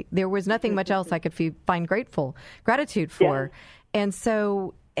puppy. There was nothing much else I could find gratitude for. Yeah. And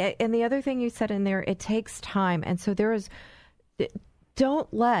so, and the other thing you said in there, it takes time. And so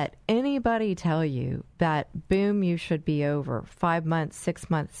don't let anybody tell you that, boom, you should be over 5 months, 6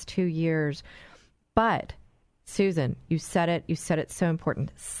 months, 2 years. But, Susan, you said it so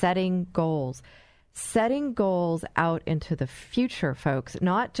important. Setting goals out into the future, folks,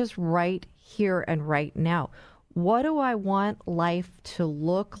 not just right here and right now. What do I want life to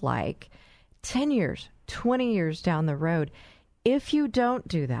look like 10 years, 20 years down the road? If you don't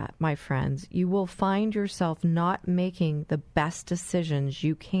do that, my friends, you will find yourself not making the best decisions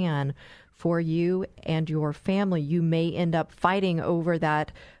you can for you and your family. You may end up fighting over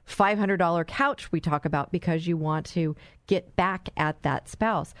that $500 couch we talk about because you want to get back at that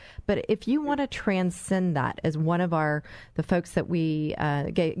spouse. But if you want to transcend that, as one of the folks that we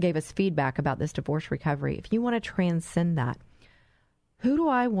gave us feedback about this divorce recovery, if you want to transcend that, who do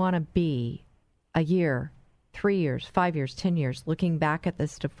I want to be a year, 3 years, 5 years, 10 years, looking back at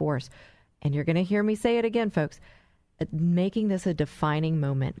this divorce? and you're going to hear me say it again, folks, making this a defining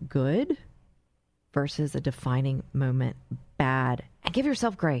moment good versus a defining moment bad. And give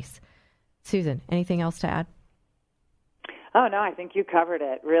yourself grace. Susan, anything else to add? Oh, no, I think you covered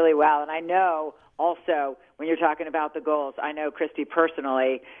it really well. And I know also when you're talking about the goals, I know, Christy,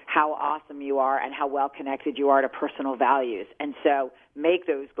 personally, how awesome you are and how well connected you are to personal values. And so make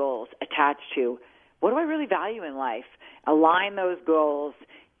those goals attached to what do I really value in life? Align those goals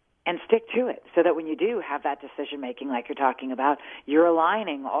and stick to it so that when you do have that decision-making like you're talking about, you're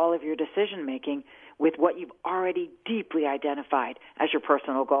aligning all of your decision-making with what you've already deeply identified as your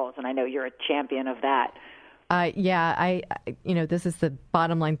personal goals. And I know you're a champion of that. This is the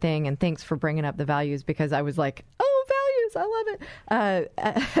bottom line thing, and thanks for bringing up the values, because I was like, values, I love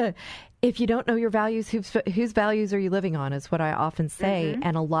it. If you don't know your values, whose values are you living on is what I often say,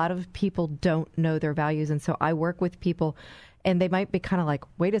 and a lot of people don't know their values, and so I work with people, and they might be kind of like,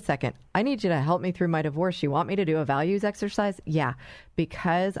 wait a second, I need you to help me through my divorce. You want me to do a values exercise? Yeah,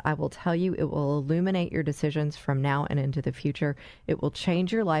 because I will tell you it will illuminate your decisions from now and into the future. It will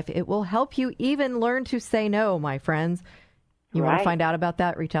change your life. It will help you even learn to say no, my friends. You want to find out about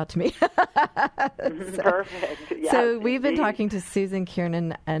that? Reach out to me. Perfect. Yes, so we've been talking to Susan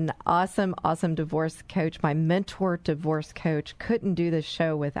Kiernan, an awesome, awesome divorce coach, my mentor divorce coach. Couldn't do this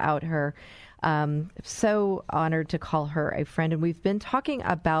show without her. So honored to call her a friend. And we've been talking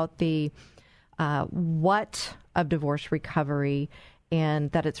about the what of divorce recovery, and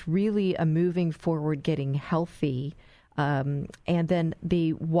that it's really a moving forward, getting healthy. And then the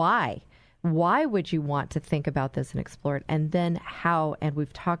why. Why would you want to think about this and explore it? And then how, and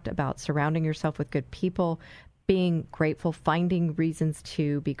we've talked about surrounding yourself with good people, being grateful, finding reasons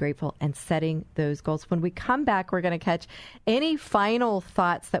to be grateful, and setting those goals. When we come back, we're going to catch any final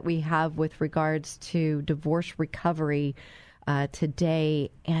thoughts that we have with regards to divorce recovery today,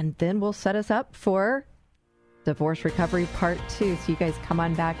 and then we'll set us up for Divorce Recovery Part 2. So you guys come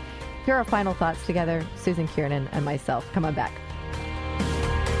on back. Here are final thoughts together, Susan Kiernan and myself. Come on back.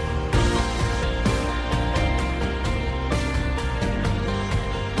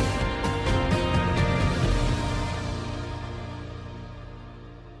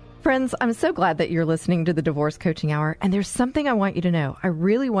 Friends, I'm so glad that you're listening to the Divorce Coaching Hour, and there's something I want you to know. I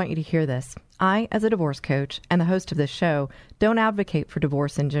really want you to hear this. I, as a divorce coach and the host of this show, don't advocate for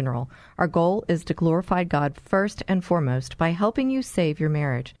divorce in general. Our goal is to glorify God first and foremost by helping you save your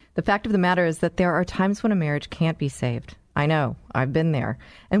marriage. The fact of the matter is that there are times when a marriage can't be saved. I know, I've been there.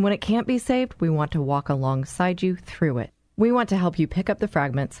 And when it can't be saved, we want to walk alongside you through it. We want to help you pick up the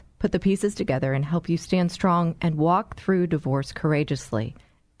fragments, put the pieces together, and help you stand strong and walk through divorce courageously.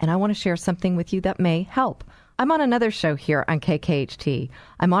 And I want to share something with you that may help. I'm on another show here on KKHT.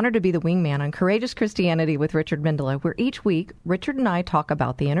 I'm honored to be the wingman on Courageous Christianity with Richard Mendelow, where each week Richard and I talk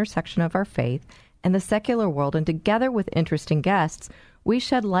about the intersection of our faith and the secular world, and together with interesting guests, we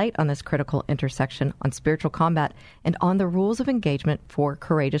shed light on this critical intersection, on spiritual combat, and on the rules of engagement for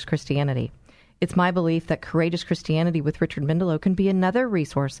Courageous Christianity. It's my belief that Courageous Christianity with Richard Mendelow can be another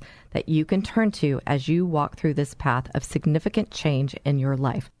resource that you can turn to as you walk through this path of significant change in your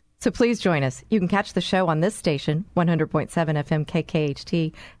life. So please join us. You can catch the show on this station, 100.7 FM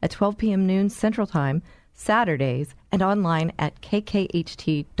KKHT, at 12 p.m. noon Central Time, Saturdays, and online at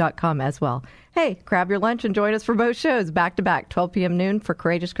kkht.com as well. Hey, grab your lunch and join us for both shows, back-to-back, 12 p.m. noon for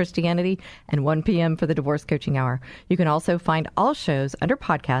Courageous Christianity and 1 p.m. for the Divorce Coaching Hour. You can also find all shows under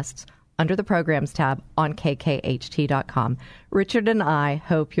podcasts under the Programs tab on kkht.com. Richard and I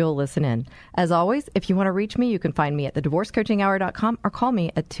hope you'll listen in. As always, if you want to reach me, you can find me at thedivorcecoachinghour.com or call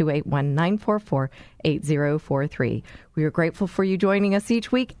me at 281-944-8043. We are grateful for you joining us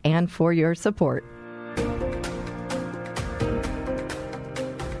each week and for your support.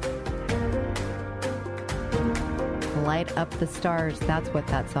 Light Up the Stars, that's what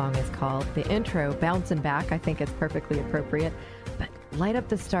that song is called. The intro, Bouncing Back, I think it's perfectly appropriate. But Light Up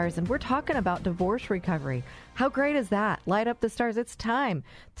the Stars, and we're talking about divorce recovery. How great is that? Light up the stars. It's time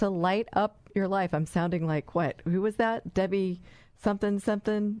to light up your life. I'm sounding like, what? Who was that? Debbie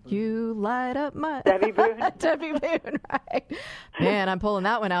something. You light up my... Debbie Boone. Debbie Boone, right. Man, I'm pulling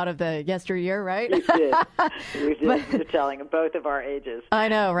that one out of the yesteryear, right? You did. You're telling both of our ages. I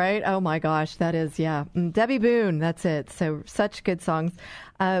know, right? Oh, my gosh. That is, yeah. Debbie Boone, that's it. So such good songs.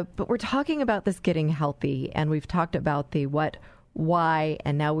 But we're talking about this getting healthy, and we've talked about the what, why,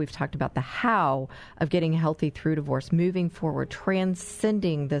 and now we've talked about the how of getting healthy through divorce, moving forward,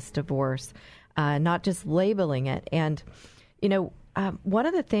 transcending this divorce, not just labeling it. And, you know, one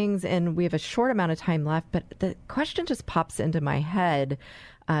of the things, and we have a short amount of time left, but the question just pops into my head,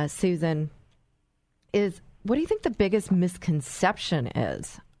 Susan, is what do you think the biggest misconception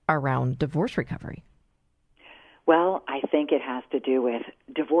is around divorce recovery? Well, I think it has to do with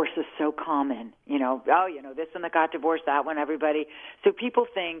divorce is so common. This one that got divorced, that one, everybody. So people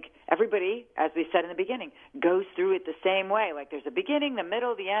think everybody, as we said in the beginning, goes through it the same way. Like there's a beginning, the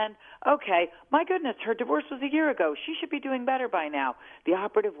middle, the end. Okay, my goodness, her divorce was a year ago. She should be doing better by now. The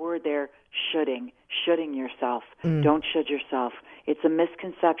operative word there, shoulding yourself. Don't should yourself. It's a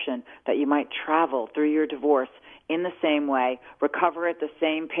misconception that you might travel through your divorce in the same way, recover at the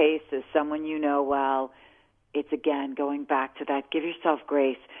same pace as someone you know well. It's, again, going back to that. Give yourself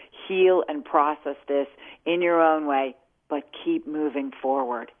grace. Heal and process this in your own way, but keep moving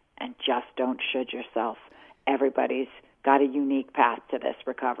forward and just don't should yourself. Everybody's got a unique path to this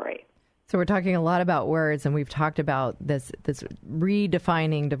recovery. So we're talking a lot about words, and we've talked about this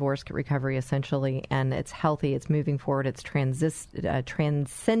redefining divorce recovery, essentially, and it's healthy, it's moving forward, it's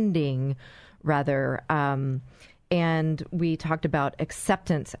transcending, rather. And we talked about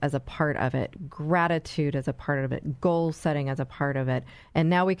acceptance as a part of it, gratitude as a part of it, goal setting as a part of it. And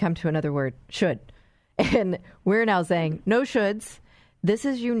now we come to another word, should. And we're now saying no shoulds. This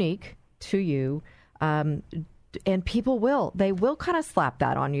is unique to you. And people will kind of slap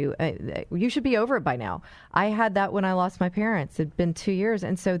that on you. You should be over it by now. I had that when I lost my parents. It'd been 2 years.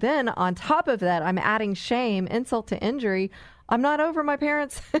 And so then on top of that, I'm adding shame, insult to injury. I'm not over my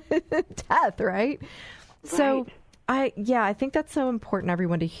parents' death, right? So I think that's so important,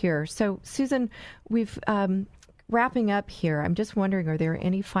 everyone, to hear. So, Susan, we've wrapping up here. I'm just wondering, are there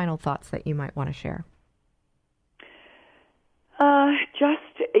any final thoughts that you might want to share?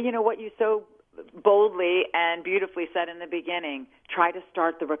 What you so boldly and beautifully said in the beginning, try to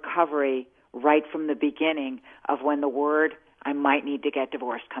start the recovery right from the beginning of when the word, I might need to get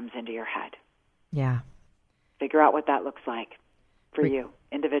divorced, comes into your head. Yeah. Figure out what that looks like for you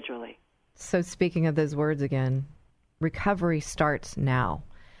individually. So speaking of those words again, recovery starts now.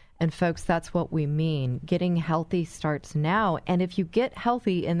 And folks, that's what we mean. Getting healthy starts now. And if you get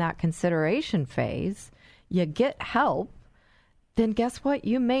healthy in that consideration phase, you get help, then guess what?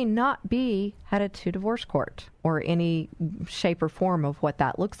 You may not be headed to divorce court or any shape or form of what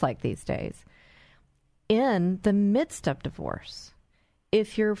that looks like these days. In the midst of divorce,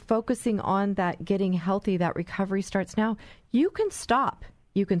 if you're focusing on that getting healthy, that recovery starts now, you can stop.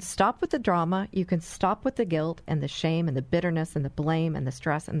 You can stop with the drama. You can stop with the guilt and the shame and the bitterness and the blame and the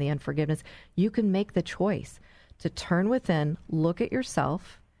stress and the unforgiveness. You can make the choice to turn within, look at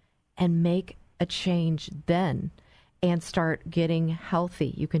yourself, and make a change then and start getting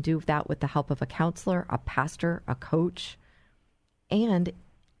healthy. You can do that with the help of a counselor, a pastor, a coach. And,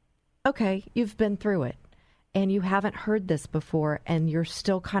 okay, you've been through it and you haven't heard this before and you're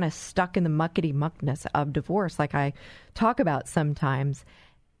still kind of stuck in the muckety muckness of divorce like I talk about sometimes.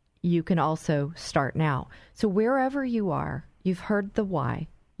 You can also start now. So wherever you are, you've heard the why,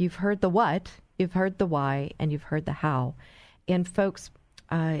 you've heard the what, you've heard the why, and you've heard the how. And folks,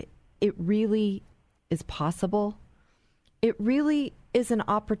 it really is possible. It really is an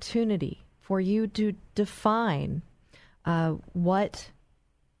opportunity for you to define what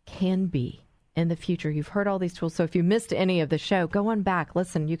can be in the future. You've heard all these tools. So if you missed any of the show, go on back.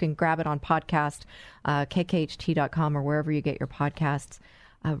 Listen, you can grab it on podcast, kkht.com or wherever you get your podcasts.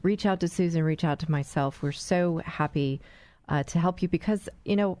 Reach out to Susan, reach out to myself. We're so happy to help you because,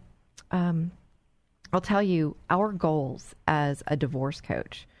 I'll tell you, our goals as a divorce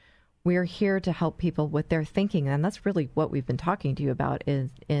coach, we're here to help people with their thinking. And that's really what we've been talking to you about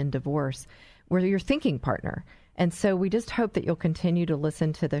is in divorce. We're your thinking partner. And so we just hope that you'll continue to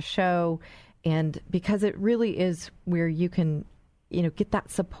listen to the show. And because it really is where you can, get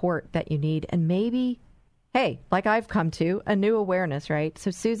that support that you need. And maybe, hey, like I've come to, a new awareness, right? So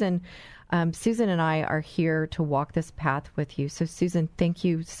Susan and I are here to walk this path with you. So Susan, thank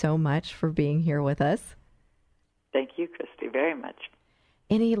you so much for being here with us. Thank you, Christy, very much.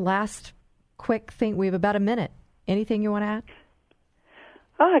 Any last quick thing? We have about a minute. Anything you want to add?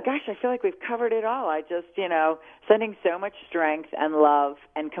 Oh, gosh, I feel like we've covered it all. I just, sending so much strength and love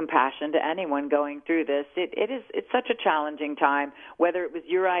and compassion to anyone going through this. It's such a challenging time, whether it was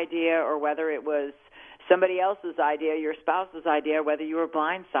your idea or whether it was somebody else's idea, your spouse's idea, whether you were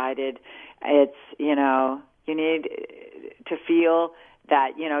blindsided. It's, you need to feel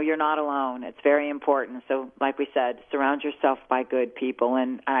that, you're not alone. It's very important. So like we said, surround yourself by good people.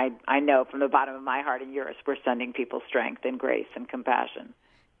 And I know from the bottom of my heart and yours, we're sending people strength and grace and compassion.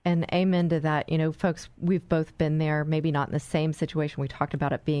 And amen to that. Folks, we've both been there, maybe not in the same situation. We talked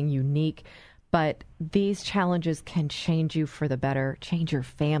about it being unique, but these challenges can change you for the better, change your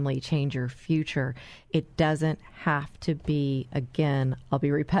family, change your future. It doesn't have to be, again, I'll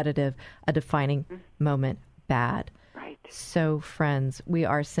be repetitive, a defining moment bad. Right. Right. So, friends, we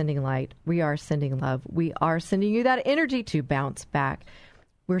are sending light. We are sending love. We are sending you that energy to bounce back.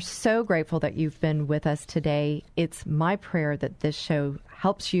 We're so grateful that you've been with us today. It's my prayer that this show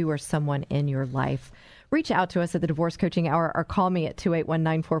helps you or someone in your life. Reach out to us at the Divorce Coaching Hour or call me at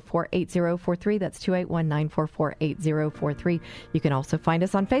 281-944-8043. That's 281-944-8043. You can also find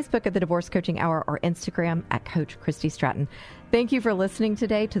us on Facebook at the Divorce Coaching Hour or Instagram at Coach Christy Stratton. Thank you for listening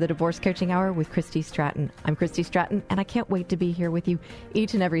today to the Divorce Coaching Hour with Christy Stratton. I'm Christy Stratton, and I can't wait to be here with you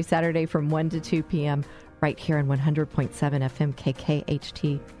each and every Saturday from 1 to 2 p.m. right here on 100.7 FM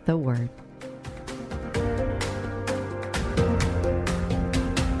KKHT, The Word.